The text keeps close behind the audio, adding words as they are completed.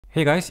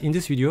Hey guys, in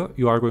this video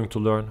you are going to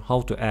learn how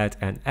to add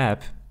an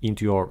app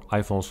into your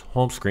iPhone's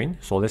home screen.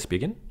 So let's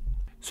begin.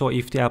 So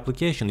if the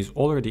application is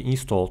already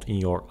installed in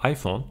your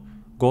iPhone,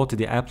 go to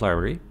the app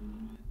library,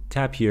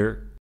 tap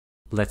here,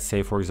 let's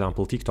say for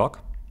example TikTok,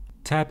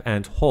 tap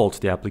and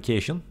hold the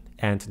application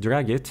and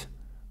drag it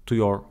to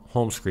your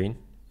home screen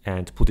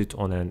and put it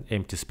on an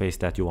empty space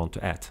that you want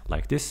to add,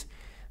 like this.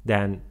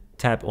 Then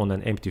tap on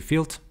an empty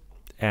field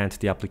and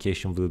the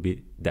application will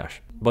be there.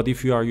 But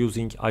if you are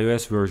using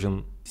iOS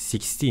version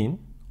 16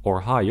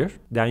 or higher,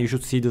 then you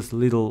should see this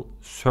little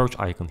search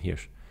icon here.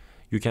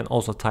 You can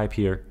also type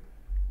here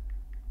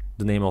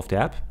the name of the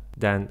app,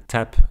 then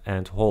tap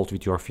and hold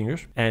with your finger,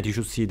 and you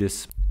should see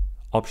this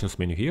options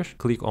menu here.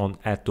 Click on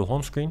add to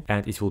home screen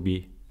and it will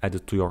be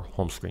added to your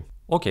home screen.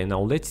 Okay, now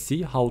let's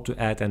see how to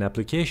add an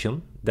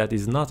application that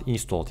is not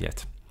installed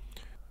yet.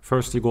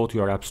 Firstly, go to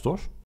your App Store.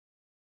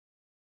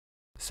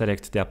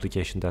 Select the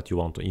application that you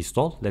want to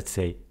install, let's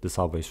say the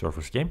Subway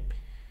Surfers game.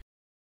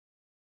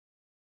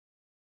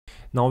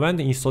 Now when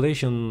the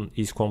installation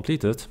is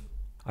completed,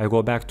 I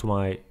go back to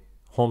my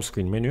home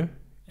screen menu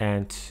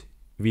and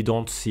we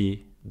don't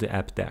see the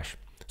app there.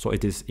 So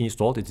it is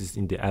installed, it is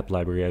in the app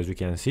library as you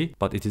can see,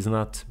 but it is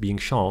not being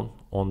shown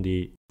on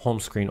the home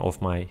screen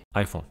of my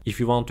iPhone. If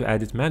you want to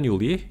add it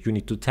manually, you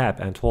need to tap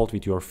and hold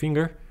with your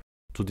finger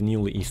to the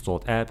newly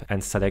installed app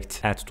and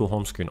select add to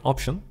home screen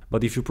option.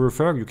 But if you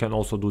prefer, you can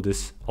also do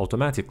this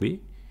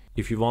automatically.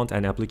 If you want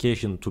an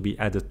application to be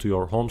added to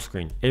your home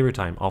screen every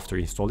time after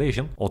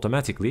installation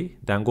automatically,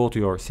 then go to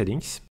your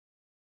settings,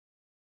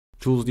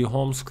 choose the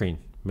home screen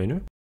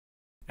menu,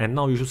 and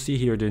now you should see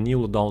here the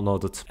newly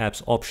downloaded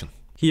apps option.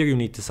 Here you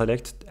need to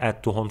select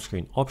add to home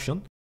screen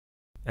option,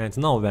 and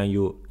now when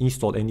you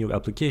install a new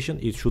application,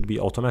 it should be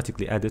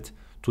automatically added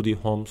to the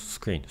home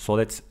screen. So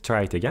let's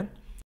try it again.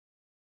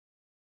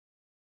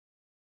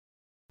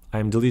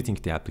 I'm deleting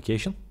the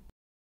application.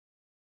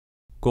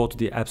 Go to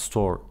the App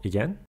Store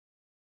again.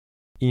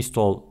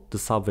 Install the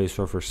Subway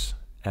Surfers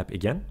app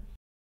again.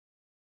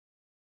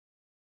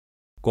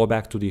 Go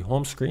back to the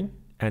home screen,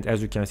 and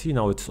as you can see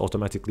now it's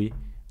automatically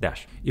there.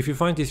 If you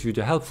find this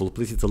video helpful,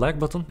 please hit the like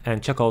button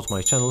and check out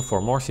my channel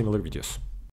for more similar videos.